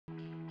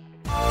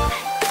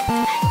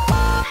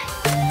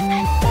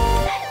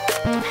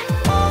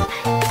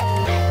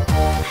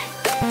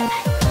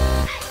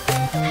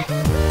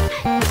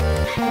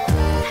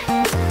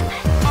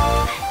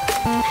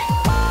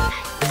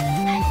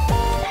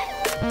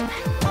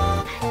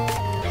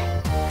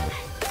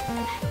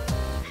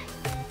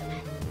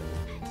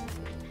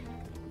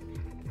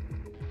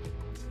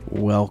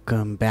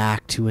Welcome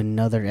back to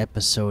another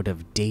episode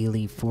of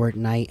Daily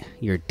Fortnite,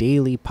 your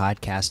daily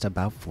podcast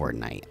about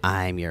Fortnite.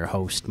 I'm your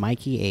host,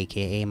 Mikey,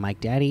 aka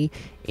Mike Daddy,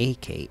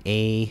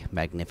 aka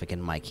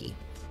Magnificent Mikey.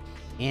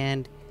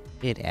 And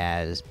it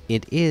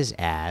is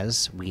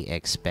as we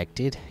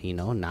expected,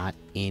 not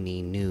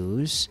any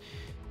news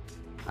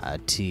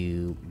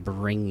to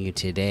bring you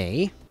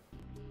today.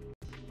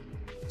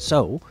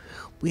 So,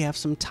 we have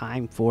some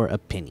time for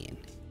opinion.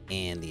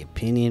 And the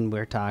opinion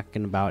we're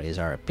talking about is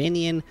our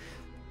opinion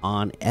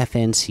on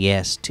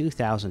FNCS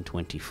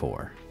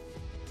 2024,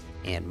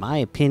 and my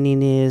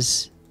opinion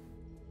is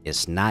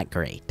it's not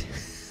great.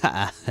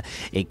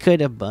 It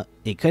could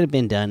have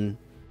been done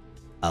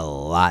a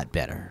lot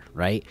better,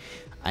 right?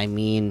 I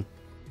mean,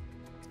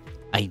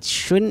 I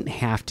shouldn't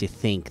have to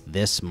think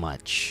this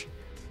much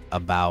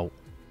about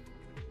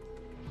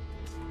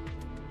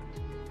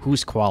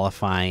who's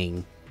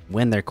qualifying,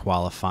 when they're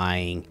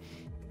qualifying,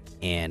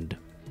 and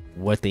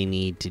what they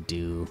need to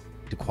do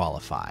to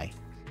qualify.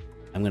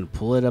 I'm going to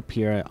pull it up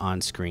here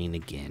on screen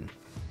again.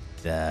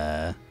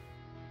 They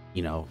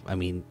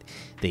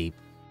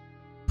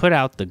put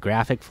out the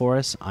graphic for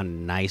us on a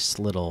nice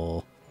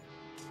little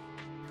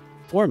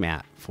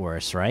format for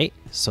us, right?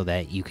 So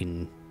that you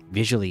can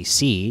visually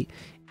see,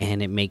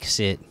 and it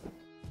makes it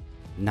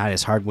not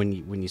as hard when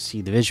you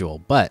see the visual.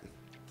 But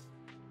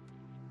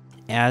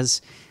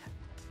as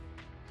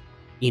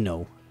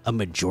a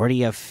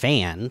majority of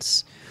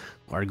fans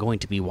are going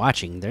to be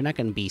watching, they're not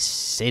going to be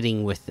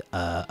sitting with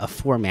a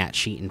format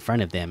sheet in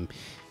front of them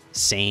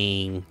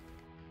saying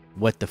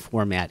what the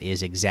format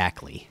is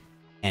exactly.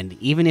 And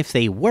even if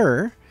they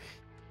were,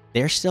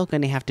 they're still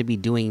going to have to be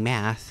doing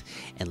math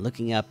and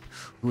looking up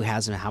who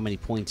has how many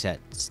points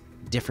at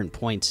different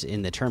points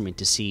in the tournament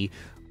to see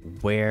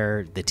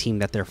where the team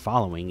that they're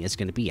following is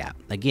going to be at.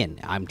 Again,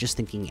 I'm just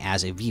thinking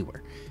as a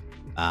viewer.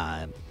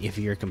 If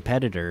you're a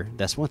competitor,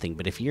 that's one thing,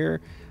 but if you're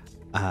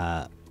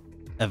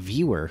a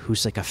viewer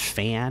who's like a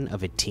fan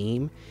of a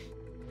team,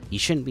 you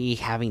shouldn't be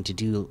having to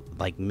do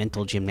like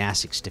mental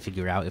gymnastics to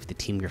figure out if the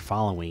team you're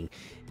following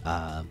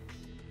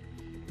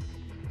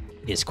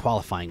is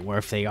qualifying, or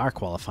if they are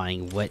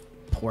qualifying, what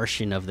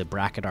portion of the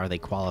bracket are they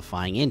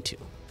qualifying into.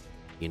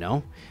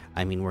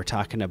 I mean, we're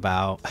talking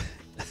about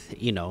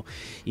you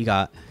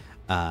got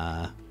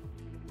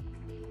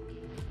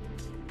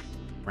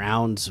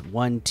rounds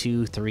 1,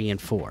 2, 3,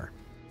 and 4,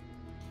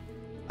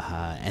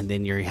 and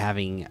then you're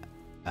having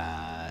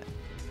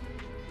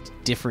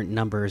different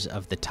numbers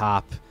of the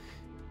top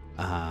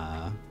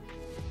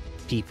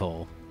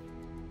people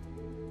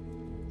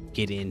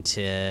get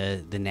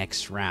into the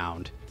next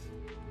round,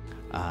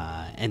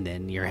 and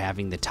then you're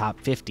having the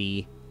top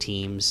 50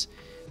 teams.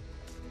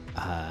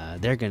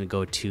 They're going to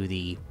go to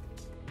the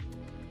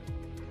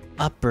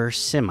upper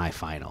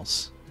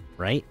semifinals,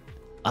 right?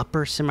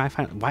 Upper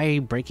semifinal. Why are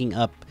you breaking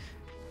up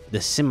the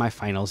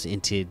semifinals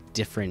into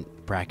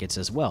different brackets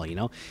as well?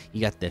 You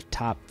got the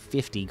top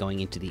 50 going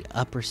into the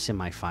upper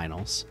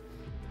semifinals,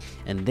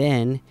 and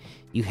then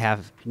you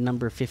have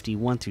number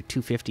 51 through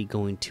 250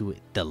 going to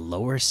the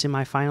lower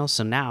semifinals.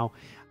 So now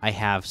I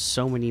have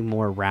so many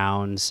more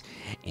rounds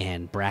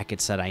and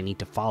brackets that I need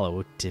to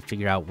follow to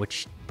figure out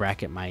which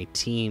bracket my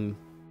team,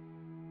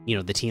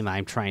 the team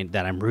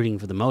that I'm rooting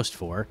for the most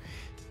for,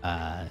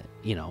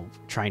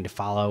 trying to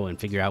follow and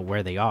figure out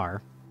where they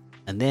are.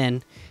 And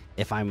then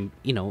if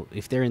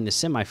if they're in the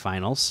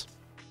semifinals,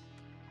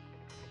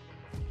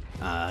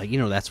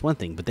 that's one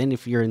thing. But then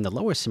if you're in the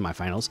lower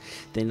semifinals,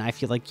 then I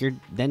feel like you're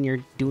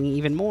doing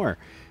even more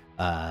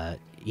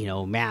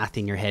math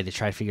in your head to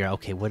try to figure out,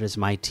 okay, what does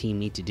my team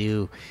need to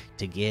do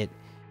to get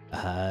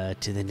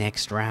to the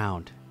next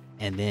round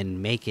and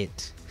then make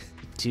it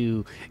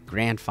to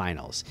grand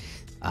finals.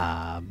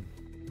 And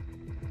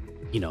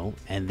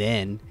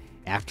then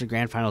after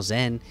grand finals,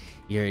 then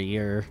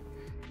you're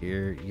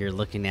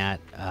looking at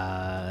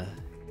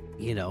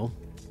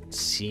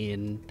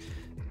seeing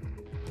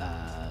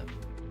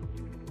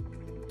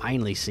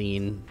finally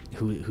seeing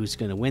who's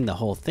going to win the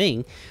whole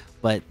thing.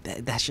 But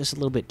that's just a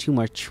little bit too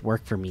much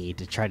work for me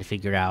to try to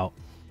figure out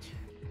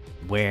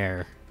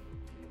where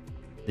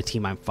the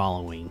team I'm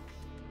following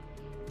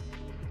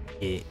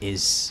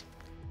is,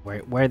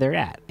 where they're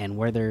at and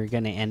where they're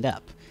going to end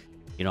up.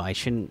 I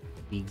shouldn't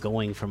be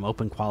going from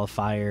open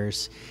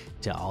qualifiers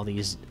to all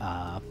these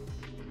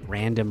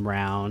random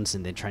rounds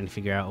and then trying to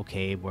figure out,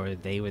 okay, were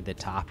they with the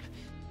top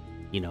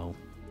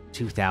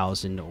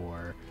 2,000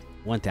 or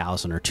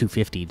 1,000 or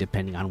 250,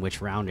 depending on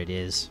which round it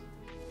is.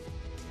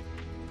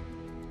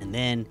 And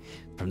then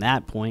from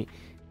that point,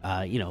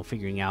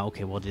 figuring out,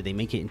 okay, well, did they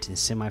make it into the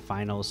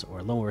semifinals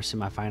or lower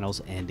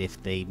semifinals? And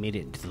if they made it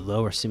into the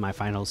lower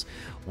semifinals,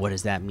 what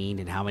does that mean?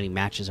 And how many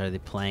matches are they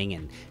playing?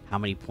 And how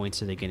many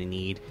points are they going to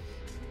need?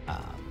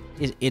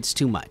 It's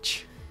too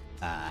much.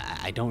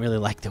 I don't really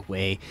like the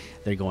way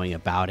they're going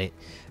about it,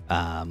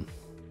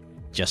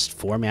 just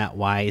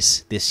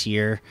format-wise this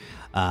year.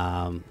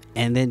 And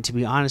then, to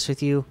be honest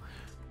with you,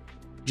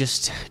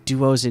 just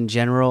duos in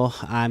general.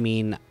 I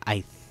mean,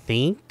 I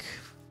think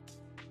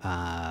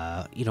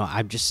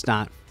I'm just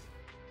not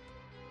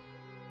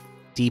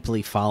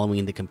deeply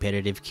following the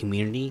competitive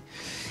community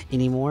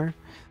anymore.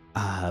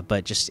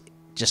 But just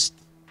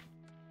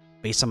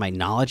based on my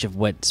knowledge of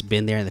what's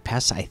been there in the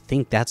past, I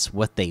think that's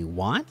what they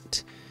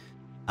want.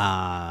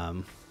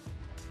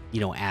 You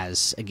know,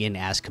 as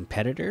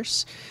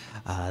competitors,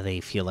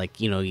 they feel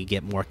like, you know, you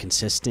get more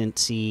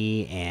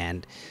consistency,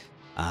 and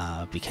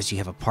because you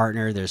have a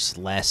partner, there's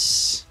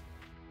less,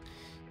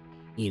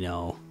 you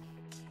know,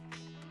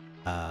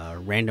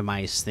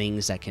 randomized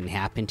things that can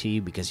happen to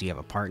you because you have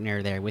a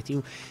partner there with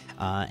you.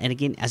 And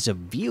again, as a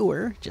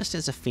viewer, just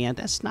as a fan,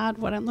 that's not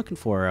what I'm looking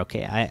for.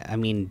 Okay, I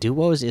mean,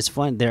 duos is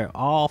fun. They're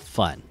all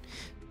fun.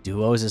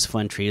 Duos is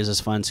fun. Trios is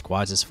fun.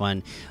 Squads is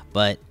fun.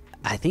 But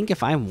I think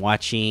if I'm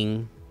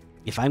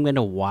going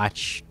to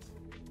watch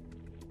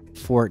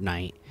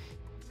Fortnite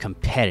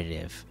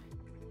competitive,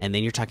 and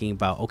then you're talking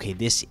about, okay,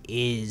 this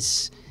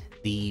is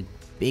the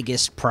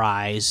biggest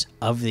prize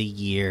of the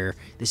year,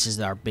 this is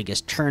our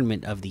biggest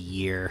tournament of the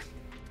year,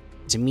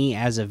 to me,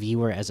 as a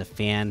viewer, as a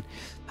fan,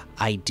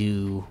 I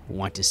do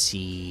want to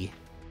see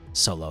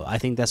solo. I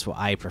think that's what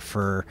I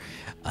prefer,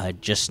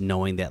 just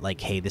knowing that,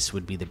 like, hey, this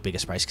would be the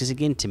biggest prize. Because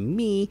again, to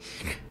me,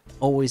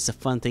 always the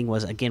fun thing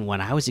was, again, when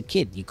I was a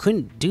kid, you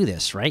couldn't do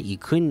this, right? You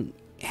couldn't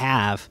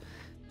have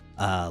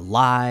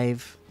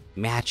live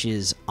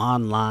matches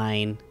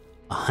online,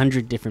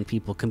 100 different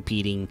people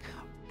competing,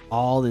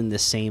 all in the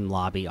same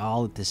lobby,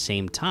 all at the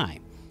same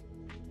time.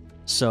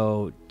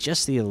 So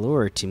just the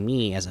allure to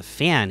me as a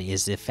fan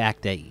is the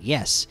fact that,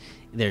 yes,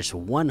 there's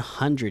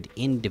 100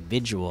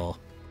 individual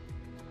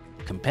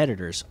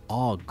competitors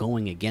all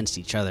going against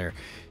each other,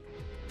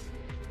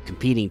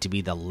 competing to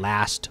be the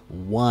last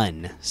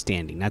one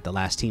standing, not the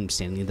last team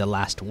standing, the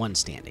last one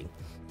standing.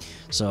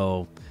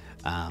 So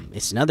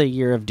it's another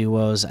year of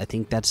duos. I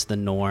think that's the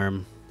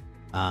norm,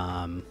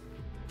 and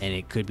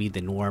it could be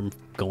the norm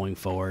going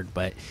forward,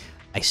 but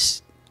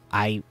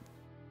I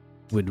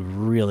would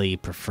really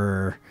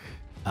prefer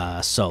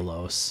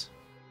solos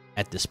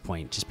at this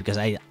point, just because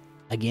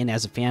again,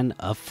 as a fan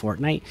of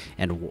Fortnite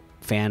and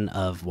fan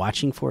of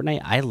watching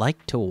Fortnite, I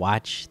like to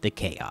watch the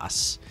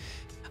chaos,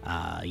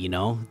 you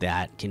know,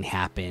 that can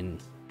happen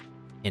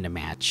in a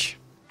match.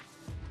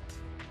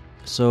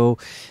 So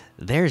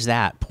there's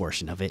that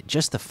portion of it.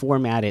 Just the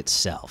format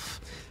itself,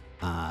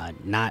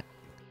 not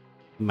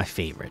my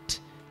favorite.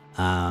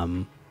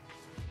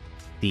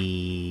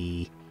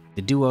 The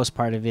duos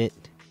part of it,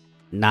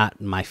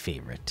 not my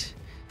favorite.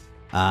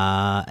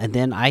 And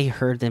then I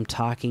heard them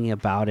talking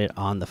about it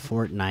on the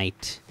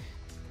Fortnite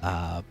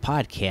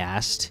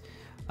podcast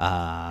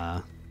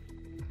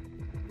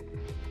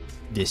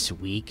this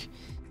week,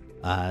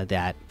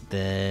 that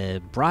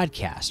the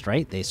broadcast,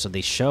 right?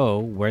 They show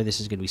where this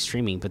is going to be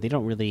streaming, but they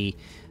don't really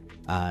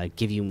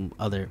give you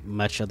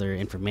much other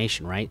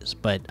information, right?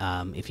 But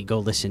if you go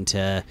listen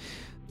to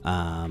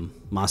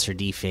Monster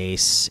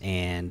D-Face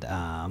and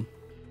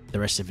the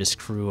rest of his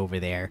crew over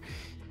there,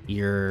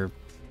 you'll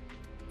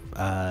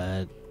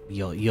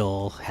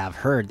have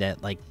heard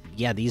that, like,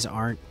 yeah, these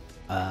aren't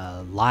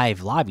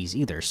live lobbies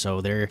either.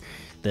 So they're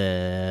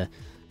the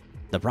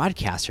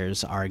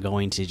broadcasters are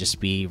going to just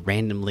be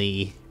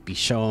randomly be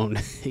shown,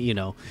 you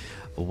know,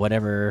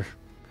 whatever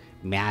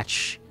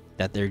match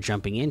that they're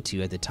jumping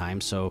into at the time.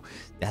 So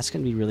that's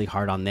going to be really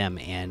hard on them.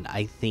 And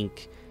I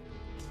think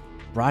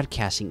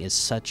broadcasting is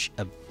such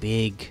a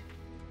big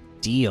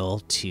deal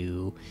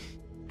to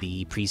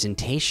the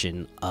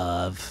presentation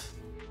of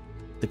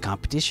the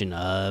competition,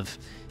 of,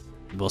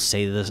 we'll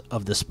say,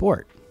 of the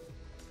sport,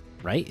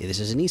 right? This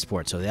is an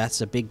esport, so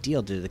that's a big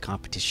deal to the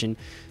competition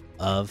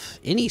of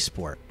any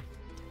sport,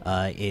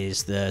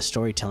 is the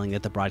storytelling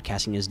that the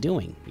broadcasting is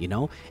doing. You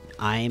know,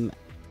 I'm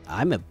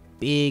a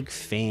big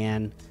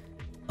fan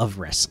of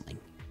wrestling,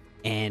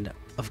 and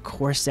of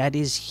course that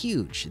is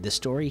huge. The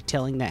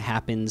storytelling that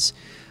happens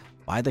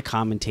by the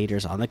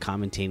commentators on the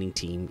commentating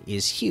team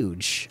is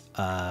huge,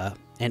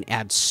 and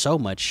adds so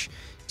much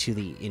to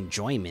the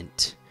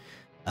enjoyment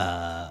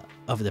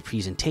of the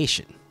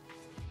presentation.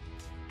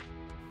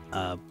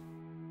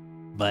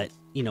 But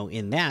you know,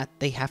 in that,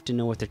 they have to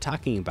know what they're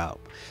talking about,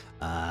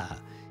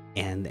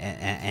 and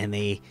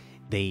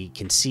they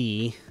can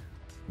see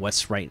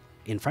what's right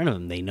in front of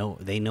them. They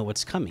know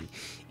what's coming.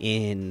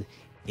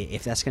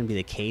 If that's going to be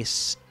the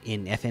case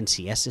in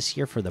FNCS this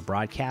year for the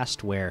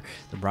broadcast, where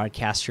the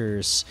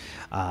broadcasters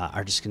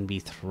are just going to be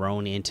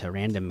thrown into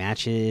random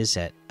matches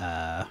at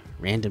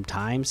random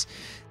times,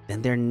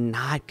 then they're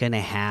not going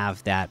to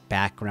have that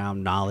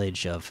background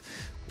knowledge of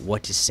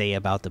what to say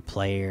about the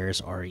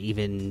players, or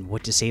even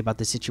what to say about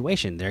the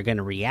situation. They're going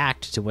to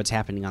react to what's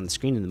happening on the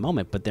screen in the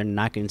moment, but they're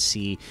not going to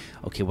see,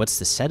 okay, what's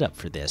the setup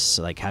for this?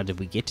 Like, how did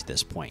we get to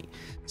this point?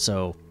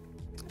 So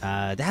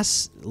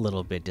that's a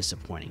little bit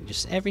disappointing.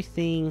 Just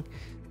everything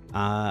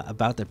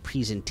about the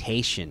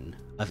presentation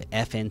of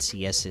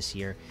FNCS this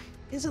year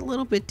is a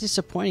little bit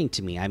disappointing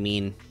to me. I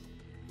mean,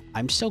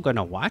 I'm still going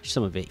to watch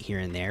some of it here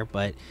and there,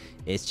 but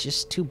it's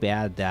just too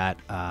bad that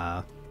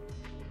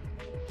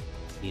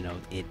you know,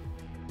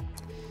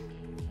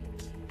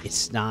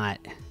 it's not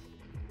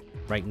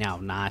right now,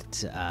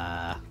 not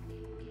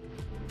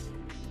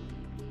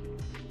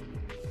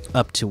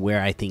up to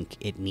where I think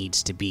it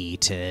needs to be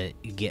to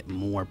get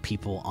more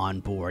people on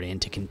board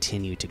and to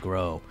continue to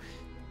grow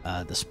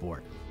the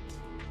sport.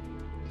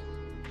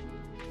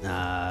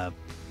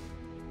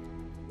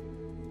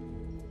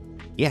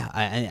 Yeah,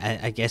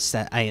 I guess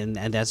that and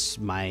that's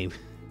my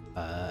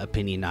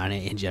opinion on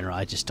it in general.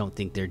 I just don't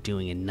think they're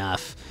doing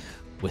enough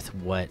with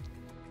what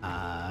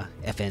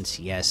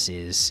FNCS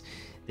is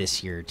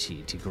this year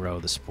to grow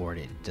the sport.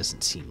 It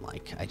doesn't seem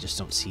like. I just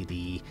don't see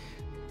the.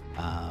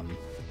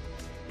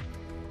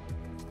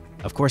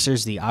 Of course,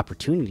 there's the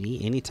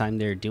opportunity. Anytime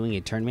they're doing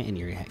a tournament and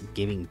you're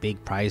giving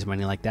big prize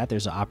money like that,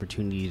 there's an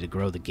opportunity to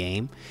grow the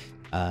game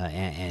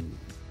and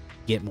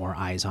get more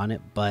eyes on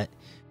it. But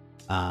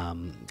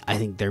I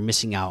think they're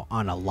missing out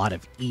on a lot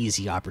of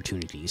easy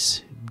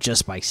opportunities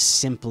just by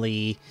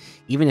simply,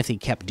 even if they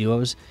kept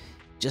duos,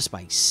 just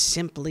by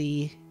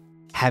simply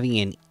having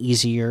an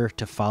easier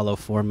to follow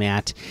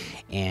format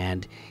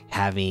and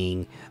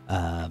having,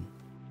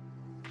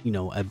 you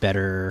know, a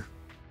better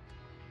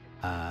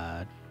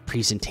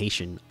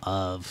presentation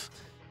of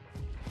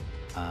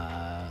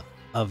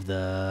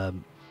the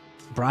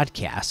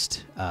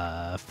broadcast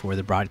for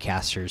the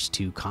broadcasters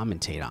to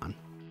commentate on.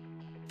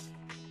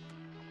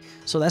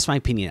 So that's my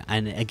opinion.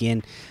 And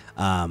again,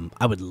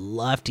 I would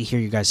love to hear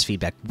you guys'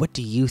 feedback. What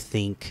do you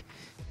think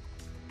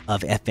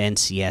of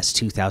FNCS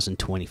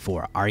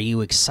 2024? Are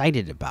you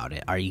excited about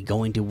it? Are you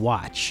going to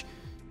watch?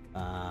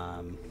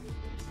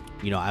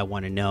 You know, I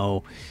want to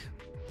know,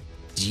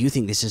 do you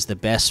think this is the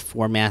best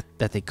format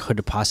that they could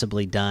have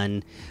possibly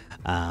done?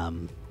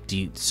 Do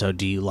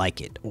you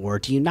like it, or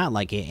do you not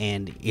like it?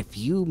 And if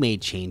you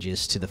made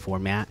changes to the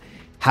format,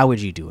 how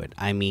would you do it?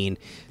 I mean,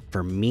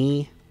 for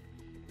me,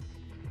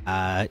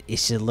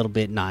 it's a little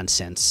bit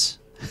nonsense.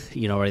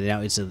 You know, right now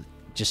it's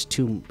just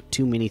too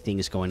many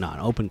things going on.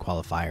 Open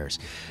qualifiers,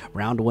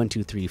 round 1,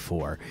 2, 3,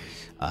 4.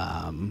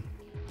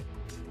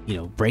 You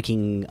know,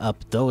 breaking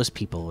up those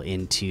people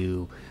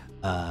into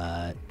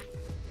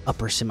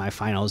upper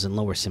semifinals and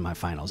lower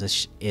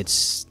semifinals.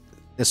 It's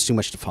too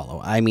much to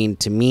follow. I mean,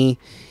 to me,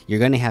 you're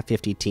going to have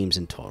 50 teams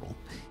in total.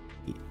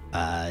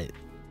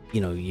 You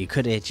know, you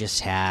could have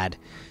just had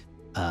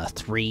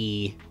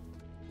 3,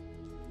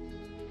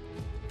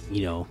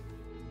 you know,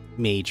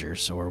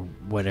 majors or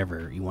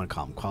whatever you want to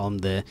call them. Call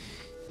them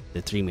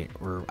the 3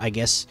 or I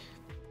guess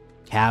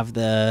have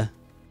the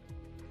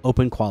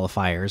open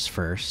qualifiers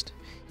first,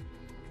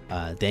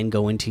 then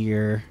go into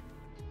your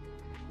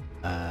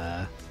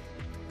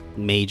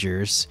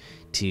majors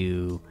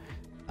to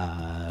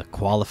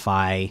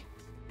qualify,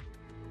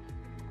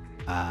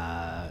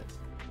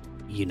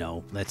 you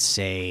know, let's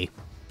say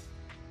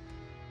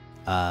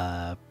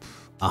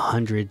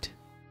 100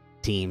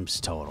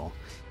 teams total,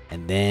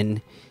 and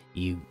then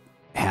you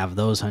have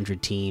those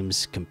 100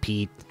 teams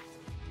compete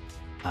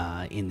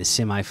in the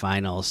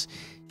semifinals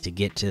to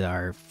get to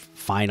our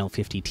final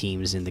 50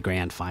 teams in the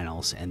grand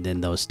finals, and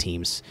then those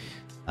teams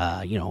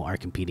you know, are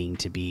competing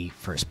to be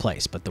first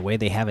place. But the way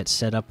they have it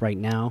set up right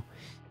now,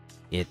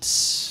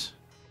 it's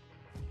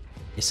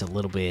a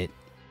little bit,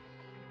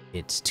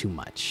 it's too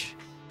much.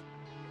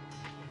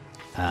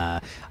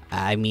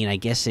 I mean, I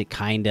guess it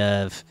kind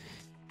of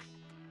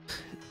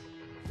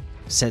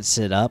sets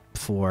it up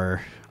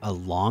for a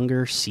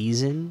longer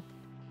season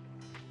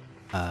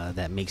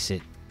that makes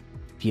it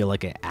feel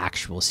like an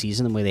actual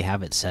season the way they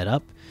have it set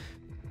up.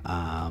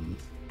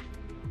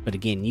 But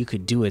again, you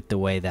could do it the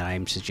way that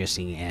I'm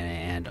suggesting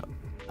and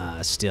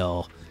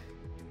still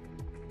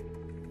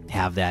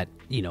have that,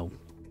 you know,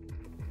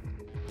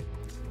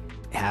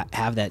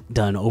 have that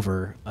done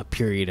over a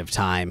period of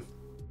time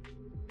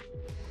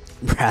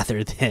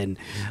rather than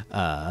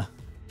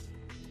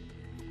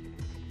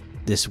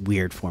this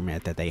weird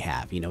format that they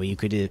have. You know, you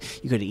could have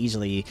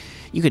easily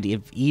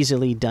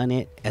done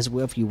it as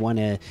well if you want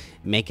to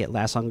make it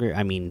last longer.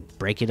 I mean,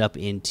 break it up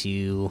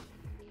into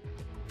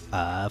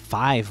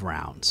 5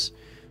 rounds,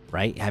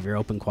 right? Have your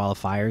open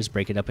qualifiers,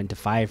 break it up into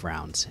 5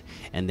 rounds,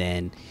 and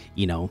then,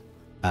 you know,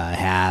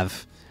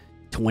 have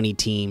 20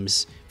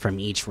 teams from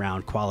each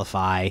round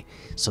qualify,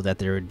 so that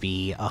there would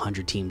be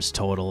 100 teams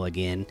total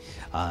again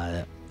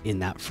in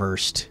that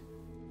first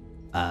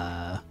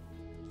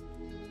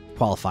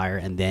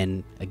qualifier, and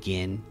then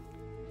again,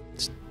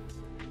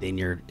 then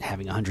you're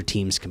having 100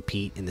 teams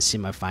compete in the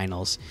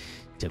semifinals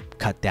to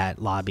cut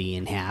that lobby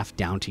in half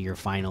down to your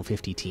final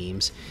 50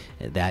 teams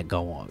that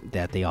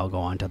they all go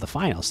on to the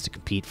finals to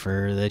compete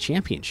for the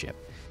championship.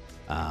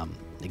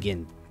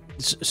 Again,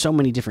 so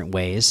many different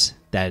ways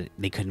that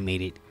they could have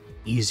made it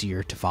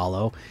easier to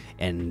follow,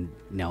 and,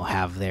 you know,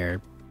 have there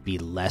be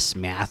less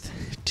math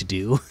to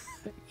do,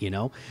 you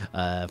know,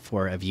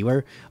 for a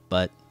viewer.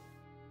 But,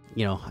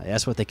 you know,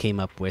 that's what they came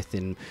up with,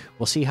 and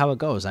we'll see how it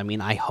goes. I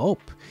mean, I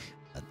hope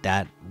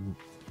that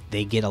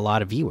they get a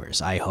lot of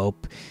viewers. I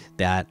hope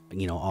that,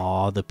 you know,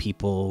 all the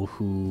people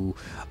who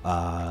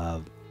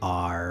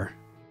are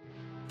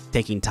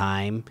taking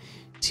time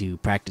to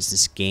practice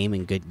this game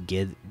and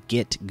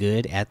get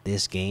good at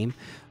this game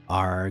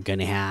are going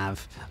to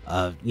have,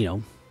 you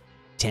know,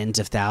 tens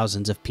of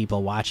thousands of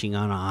people watching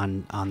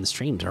on the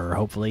streams, or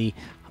hopefully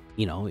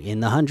in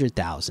the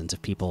 100,000s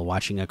of people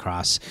watching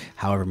across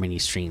however many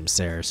streams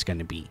there's going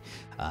to be.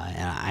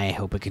 And I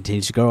hope it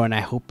continues to grow, and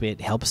I hope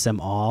it helps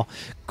them all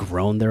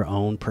grow their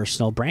own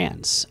personal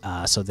brands,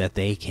 so that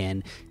they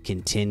can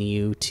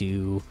continue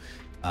to,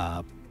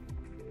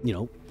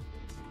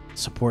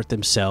 support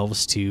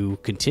themselves to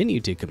continue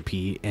to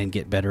compete and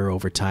get better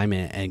over time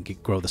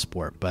and grow the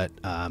sport. But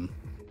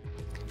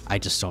I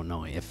just don't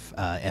know if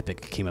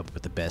Epic came up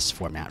with the best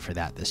format for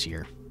that this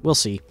year. We'll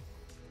see.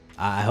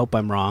 I hope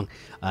I'm wrong,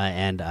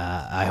 and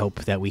I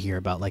hope that we hear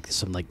about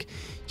some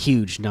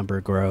huge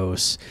number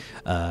growths,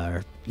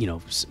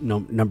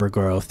 number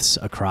growths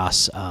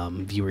across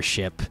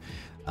viewership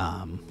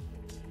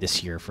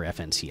this year for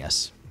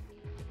FNCS.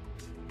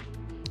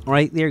 All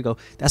right, there you go.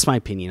 That's my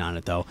opinion on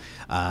it, though.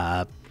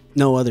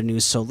 No other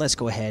news, so let's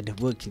go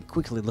ahead. We can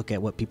quickly look at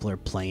what people are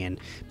playing.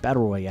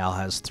 Battle Royale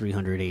has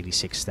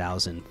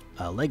 386,000.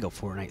 Lego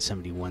Fortnite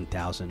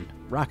 71,000.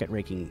 Rocket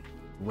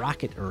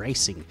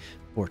Racing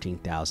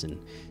 14,000.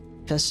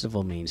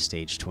 Festival Main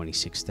Stage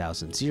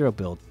 26,000. Zero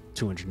Build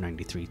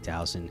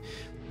 293,000.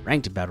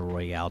 Ranked Battle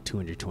Royale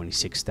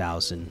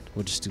 226,000.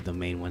 We'll just do the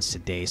main ones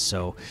today.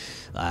 So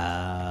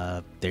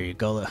there you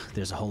go.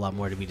 There's a whole lot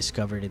more to be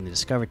discovered in the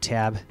Discover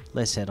tab.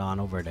 Let's head on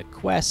over to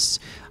quests.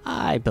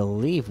 I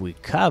believe we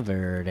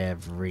covered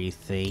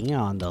everything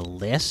on the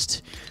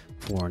list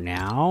for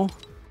now.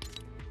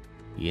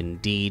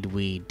 Indeed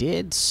we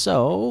did.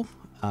 So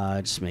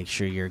just make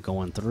sure you're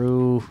going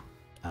through,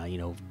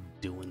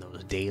 doing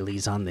those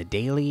dailies on the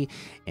daily,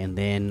 and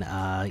then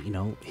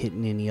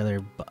hitting any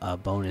other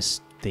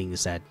bonus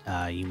things that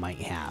you might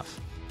have.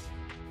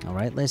 All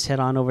right, let's head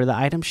on over to the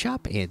item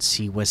shop and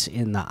see what's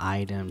in the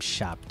item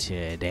shop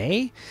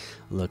today.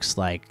 Looks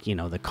like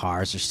the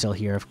cars are still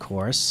here, of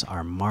course.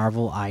 Our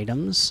Marvel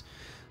items,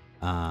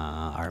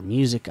 our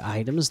music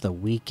items, the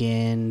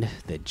weekend,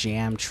 the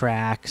jam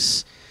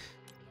tracks,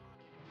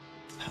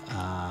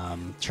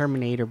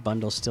 Terminator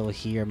bundle still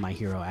here. My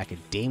Hero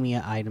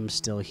Academia items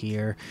still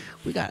here.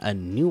 We got a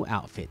new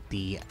outfit,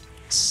 the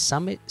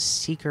Summit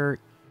Seeker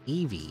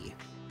Eevee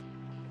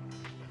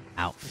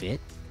outfit.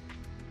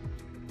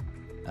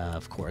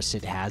 Of course,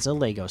 it has a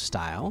Lego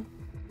style.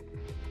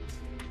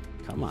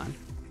 Come on,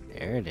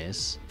 there it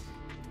is.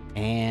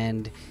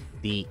 And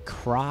the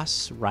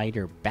Cross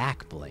Rider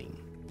back bling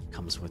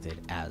comes with it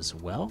as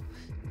well.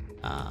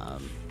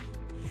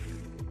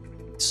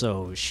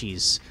 So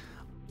she's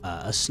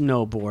a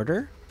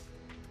snowboarder,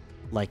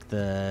 like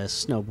the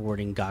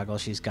snowboarding goggles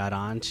she's got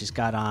on. She's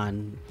got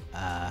on,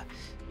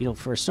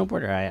 for a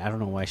snowboarder, I don't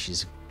know why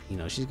she's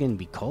gonna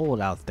be cold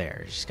out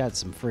there. She's got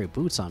some furry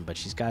boots on, but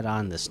she's got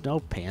on the snow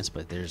pants,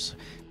 but there's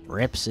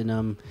rips in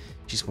them.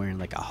 She's wearing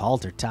like a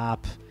halter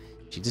top.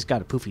 She just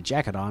got a poofy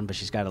jacket on, but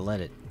she's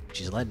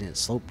letting it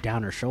slope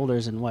down her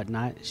shoulders and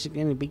whatnot. She's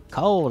gonna be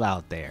cold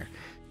out there.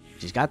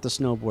 She's got the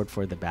snowboard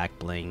for the back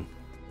bling.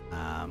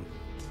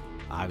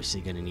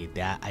 Obviously gonna need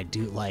that. I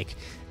do like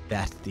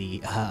that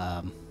the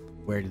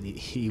where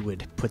he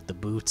would put the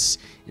boots,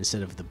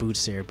 instead of the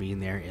boots there being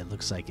there, it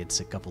looks like it's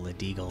a couple of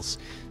deagles.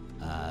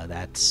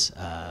 That's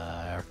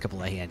a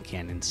couple of hand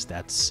cannons.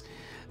 That's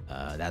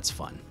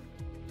fun.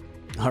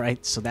 All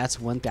right, so that's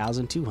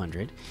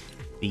 1,200.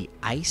 The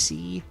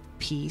Icy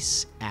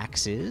Peace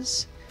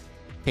Axes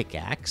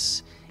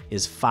pickaxe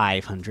is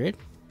 500,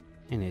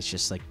 and it's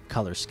just like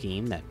color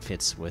scheme that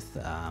fits with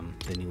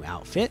the new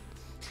outfit.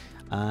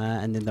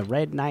 And then the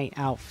Red Knight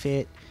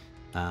outfit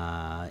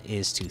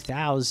is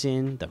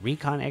 2,000. The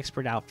Recon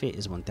Expert outfit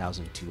is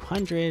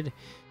 1,200.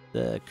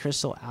 The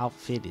Crystal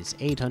outfit is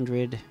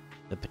 800.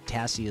 The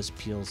Potassius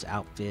Peels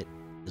outfit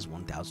is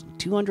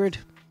 1,200.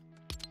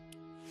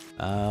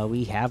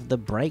 We have the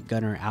Bright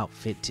Gunner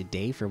outfit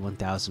today for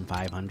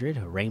 1,500.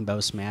 A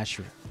Rainbow Smash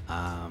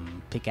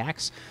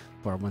pickaxe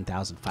for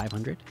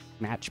 1,500.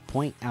 Match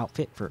Point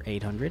outfit for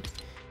 800.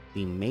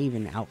 The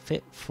Maven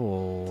outfit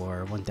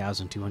for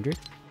 1,200.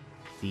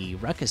 The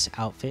Ruckus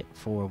outfit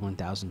for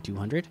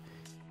 1,200.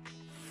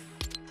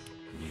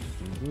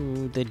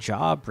 The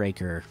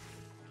Jawbreaker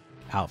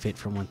outfit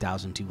for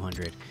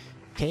 1,200.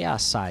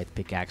 Chaos Scythe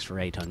pickaxe for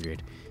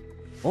 800.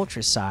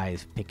 Ultra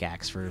Scythe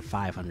pickaxe for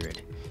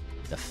 500.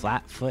 The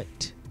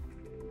Flatfoot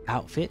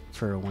outfit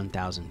for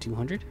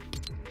 1,200.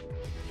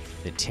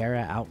 The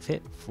Terra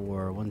outfit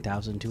for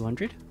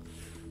 1,200.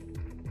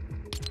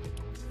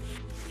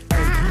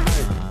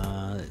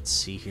 Let's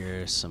see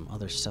here, some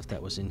other stuff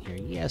that was in here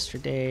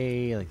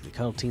yesterday, like the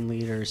Cuddle Team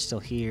Leader is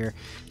still here.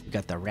 We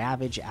got the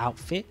Ravage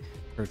outfit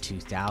for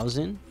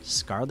 2,000.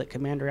 Scarlet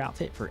Commander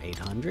outfit for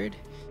 800.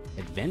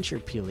 Adventure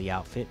Peely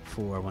outfit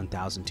for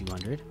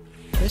 1,200.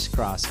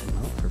 Crisscross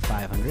emote for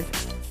 500.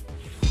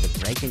 The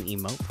Dragon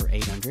emote for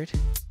 800.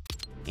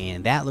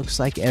 And that looks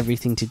like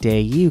everything today.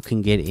 You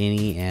can get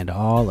any and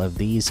all of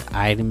these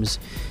items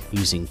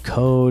using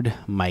code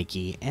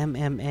Mikey,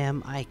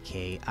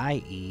 MMMIKIE,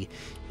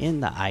 in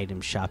the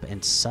item shop,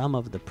 and some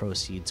of the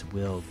proceeds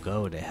will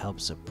go to help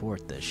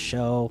support the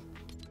show.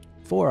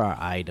 For our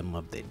item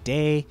of the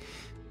day,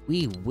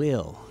 we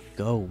will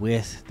go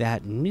with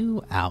that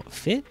new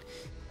outfit,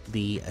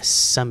 the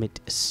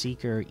Summit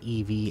Seeker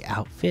EV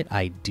outfit.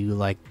 I do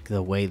like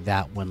the way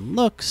that one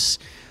looks.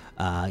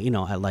 You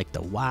know, I like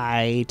the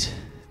white,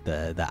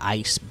 the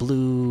ice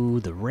blue,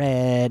 the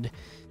red.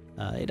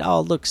 It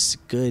all looks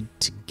good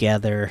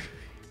together.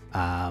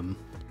 The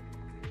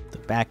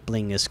back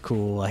bling is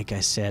cool. Like I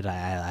said,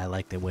 I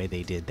like the way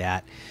they did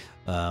that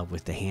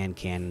with the hand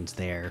cannons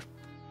there.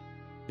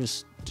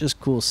 Just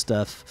cool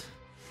stuff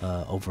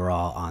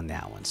overall on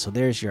that one. So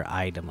there's your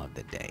item of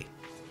the day.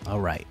 All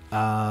right.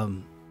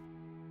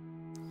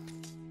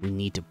 We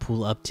need to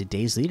pull up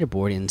today's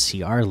leaderboard and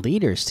see our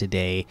leaders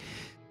today.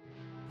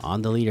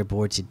 On the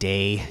leaderboard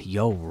today,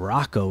 Yo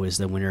Rocco is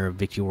the winner of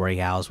Victory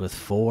Royales with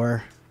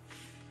 4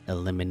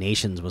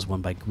 eliminations. Was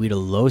won by Guido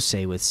Lose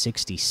with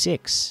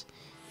 66.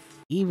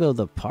 Evo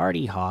the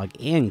Party Hog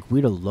and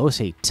Guido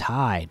Lose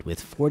tied with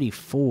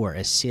 44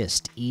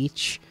 assists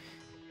each.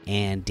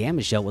 And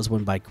Damage Dealt was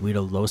won by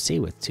Guido Lose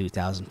with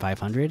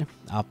 2,500.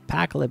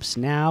 Apocalypse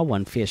Now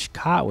won Fish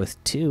Caught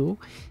with 2.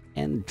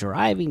 And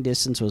Driving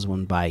Distance was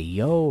won by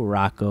Yo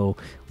Rocco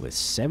with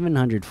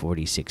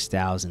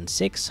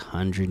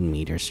 746,600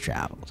 meters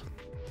traveled.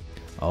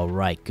 All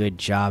right, good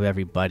job,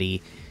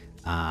 everybody.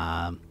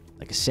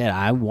 Like I said,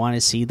 I want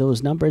to see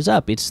those numbers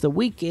up. It's the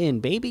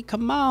weekend, baby.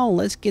 Come on,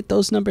 let's get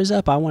those numbers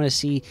up. I want to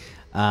see,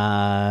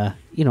 I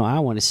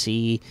want to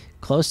see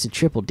close to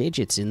triple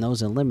digits in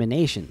those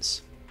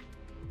eliminations.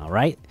 All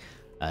right.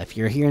 If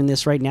you're hearing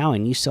this right now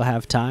and you still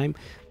have time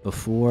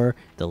before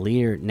the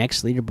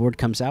next leaderboard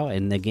comes out,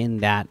 and again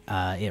that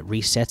it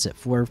resets at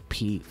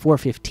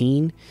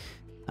 4:15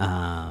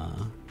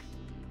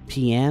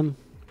 p.m.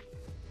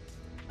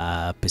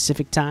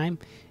 Pacific time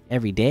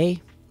every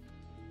day,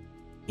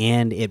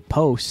 and it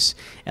posts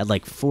at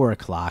like 4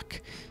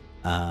 o'clock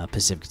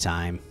Pacific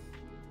time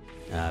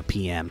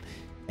p.m.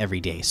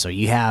 every day. So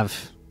you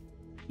have,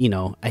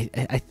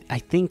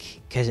 I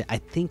think, because I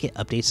think it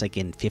updates like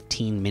in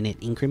 15-minute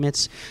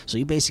increments. So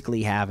you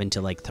basically have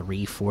until like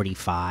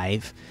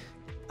 3:45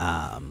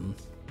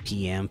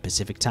 p.m.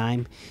 Pacific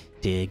time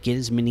to get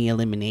as many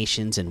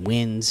eliminations and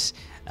wins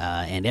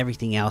and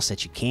everything else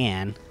that you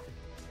can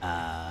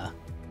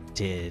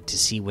to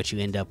see what you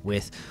end up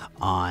with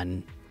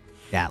on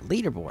that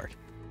leaderboard.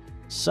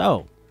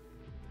 So,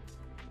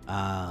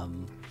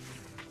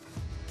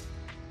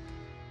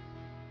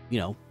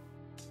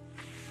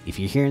 if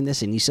you're hearing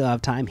this and you still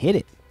have time, hit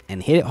it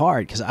and hit it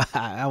hard, because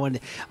I want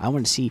to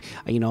see,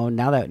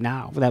 now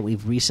that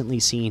we've recently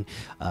seen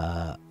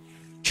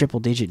triple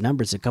digit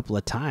numbers a couple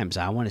of times,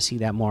 I want to see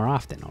that more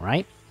often.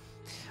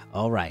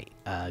 All right,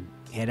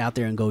 head out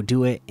there and go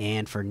do it.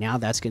 And for now,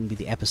 that's going to be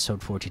the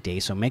episode for today.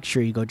 So make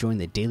sure you go join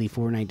the Daily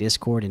Fortnite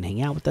Discord and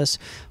hang out with us.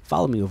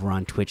 Follow me over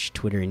on Twitch,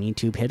 Twitter, and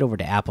YouTube. Head over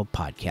to Apple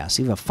Podcasts,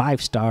 leave a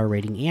 5-star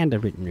rating and a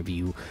written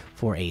review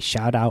for a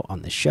shout out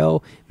on the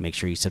show. Make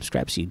sure you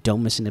subscribe so you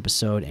don't miss an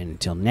episode. And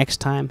until next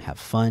time, have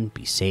fun,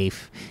 be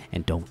safe,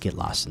 and don't get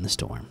lost in the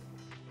storm.